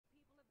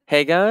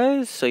Hey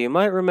guys, so you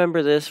might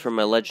remember this from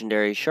my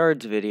legendary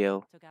Shards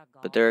video,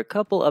 but there are a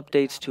couple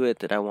updates to it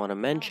that I want to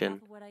mention.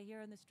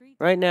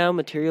 Right now,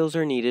 materials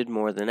are needed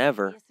more than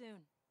ever.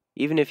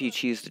 Even if you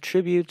choose the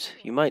tributes,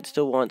 you might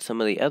still want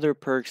some of the other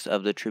perks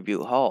of the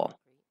tribute haul.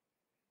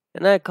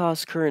 And that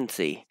costs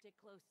currency.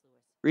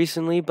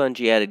 Recently,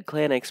 Bungie added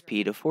clan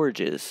XP to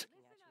forges,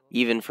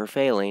 even for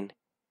failing.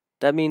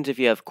 That means if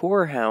you have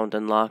Core Hound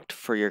unlocked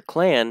for your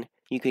clan,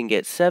 you can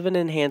get 7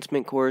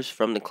 enhancement cores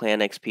from the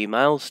clan XP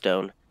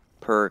milestone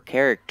per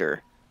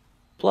character.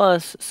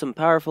 Plus, some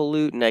powerful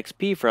loot and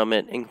XP from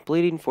it, and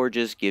completing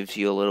forges gives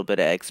you a little bit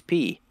of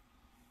XP.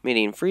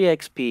 Meaning free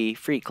XP,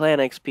 free clan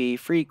XP,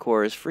 free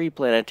cores, free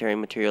planetary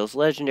materials,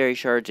 legendary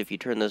shards if you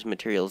turn those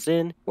materials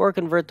in, or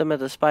convert them at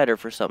the spider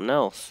for something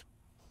else.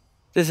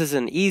 This is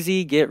an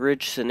easy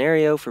get-rich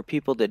scenario for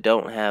people that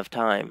don't have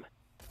time.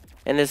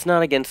 And it's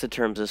not against the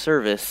terms of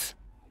service.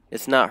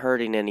 It's not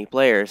hurting any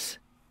players.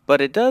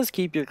 But it does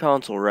keep your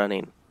console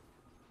running.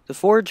 The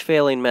forge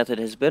failing method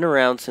has been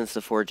around since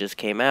the forges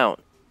came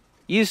out.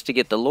 You used to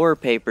get the lore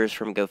papers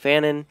from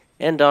Gofanon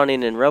and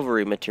Dawning and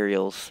Revelry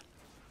materials.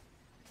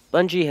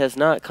 Bungie has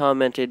not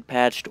commented,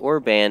 patched,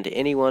 or banned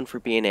anyone for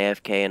being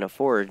AFK in a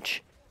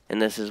forge,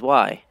 and this is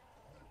why.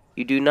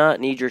 You do not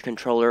need your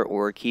controller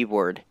or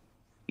keyboard.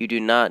 You do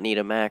not need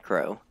a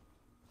macro.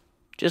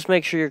 Just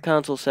make sure your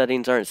console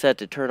settings aren't set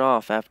to turn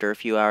off after a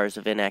few hours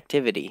of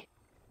inactivity.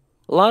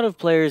 A lot of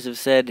players have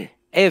said,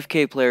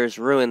 AFK players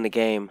ruin the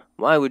game,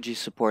 why would you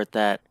support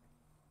that?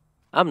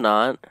 I'm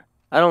not.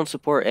 I don't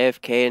support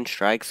AFK and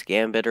Strikes,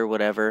 Gambit, or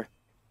whatever.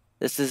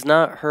 This does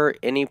not hurt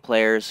any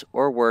players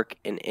or work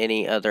in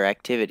any other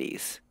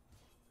activities.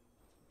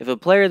 If a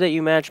player that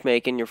you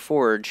matchmake in your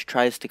forge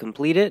tries to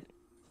complete it,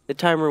 the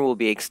timer will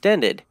be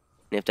extended,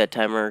 and if that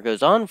timer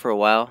goes on for a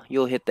while,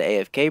 you'll hit the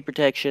AFK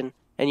protection,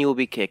 and you will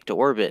be kicked to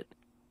orbit.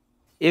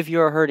 If you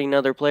are hurting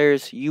other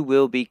players, you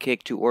will be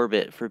kicked to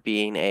orbit for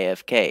being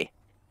AFK.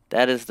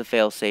 That is the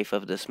failsafe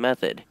of this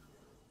method.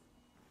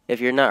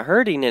 If you're not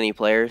hurting any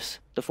players,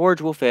 the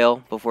forge will fail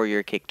before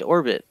you're kicked to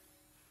orbit.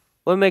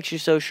 What makes you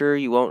so sure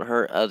you won't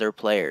hurt other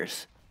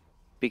players?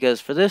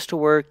 Because for this to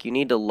work, you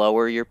need to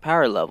lower your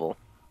power level.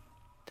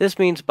 This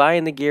means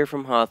buying the gear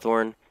from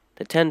Hawthorne,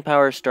 the 10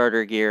 power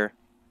starter gear,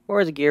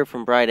 or the gear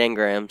from Bright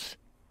Engrams,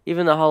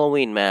 even the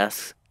Halloween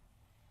masks.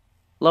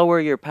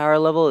 Lower your power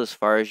level as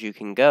far as you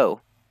can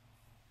go.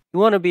 You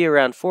want to be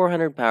around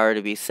 400 power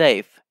to be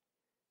safe.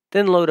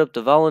 Then load up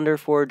the Volander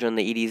Forge on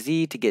the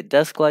EDZ to get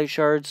Dusklight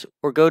Shards,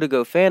 or go to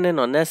Gofanon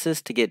on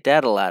Nessus to get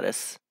Data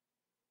Lattice.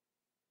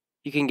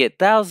 You can get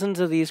thousands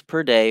of these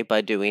per day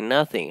by doing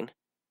nothing.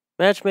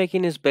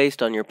 Matchmaking is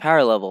based on your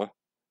power level,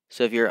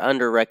 so if you're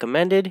under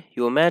recommended,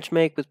 you will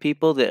matchmake with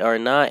people that are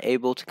not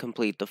able to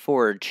complete the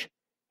forge.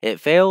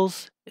 It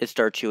fails, it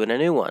starts you in a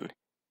new one.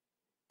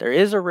 There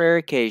is a rare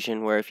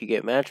occasion where if you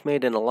get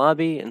matchmade in a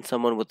lobby and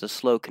someone with a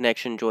slow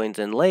connection joins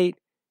in late,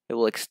 it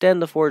will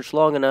extend the forge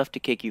long enough to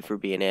kick you for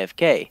being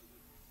AFK.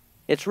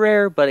 It's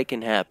rare, but it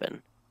can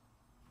happen.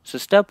 So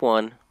step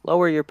 1,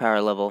 lower your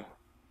power level.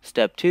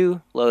 Step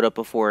 2, load up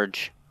a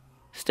forge.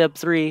 Step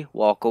 3,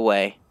 walk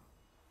away.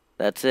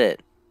 That's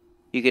it.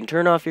 You can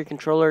turn off your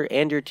controller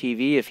and your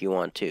TV if you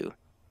want to.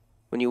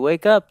 When you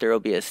wake up, there will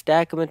be a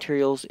stack of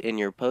materials in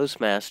your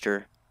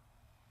postmaster.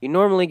 You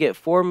normally get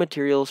 4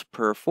 materials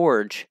per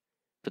forge,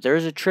 but there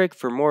is a trick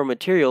for more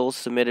materials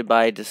submitted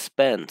by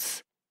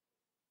Dispense.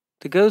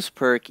 The Ghost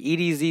perk,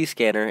 EDZ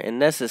scanner, and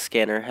Nessus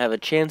scanner have a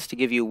chance to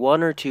give you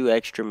 1 or 2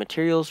 extra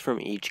materials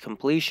from each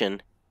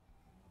completion.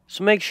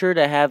 So make sure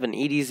to have an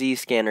EDZ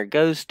scanner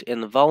Ghost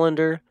in the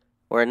Volander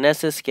or a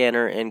Nessus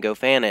scanner in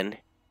Gofanon.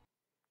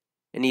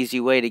 An easy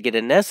way to get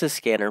a Nessus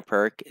scanner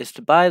perk is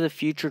to buy the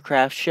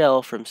Futurecraft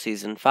shell from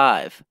Season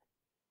 5.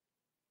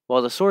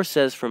 While the source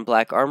says from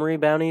Black Armory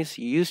bounties,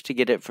 you used to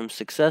get it from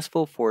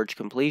successful forge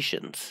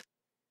completions.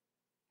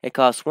 It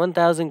costs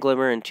 1000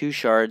 glimmer and 2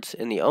 shards,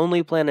 and the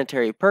only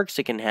planetary perks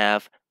it can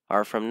have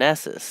are from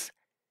Nessus,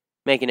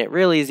 making it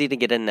real easy to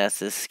get a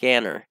Nessus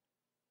scanner.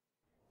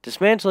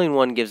 Dismantling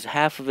one gives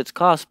half of its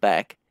cost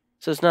back,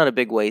 so it's not a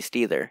big waste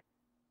either.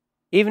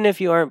 Even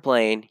if you aren't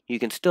playing, you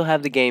can still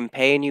have the game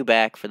paying you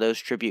back for those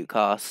tribute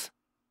costs.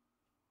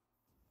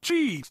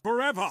 Cheese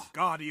forever,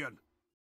 Guardian!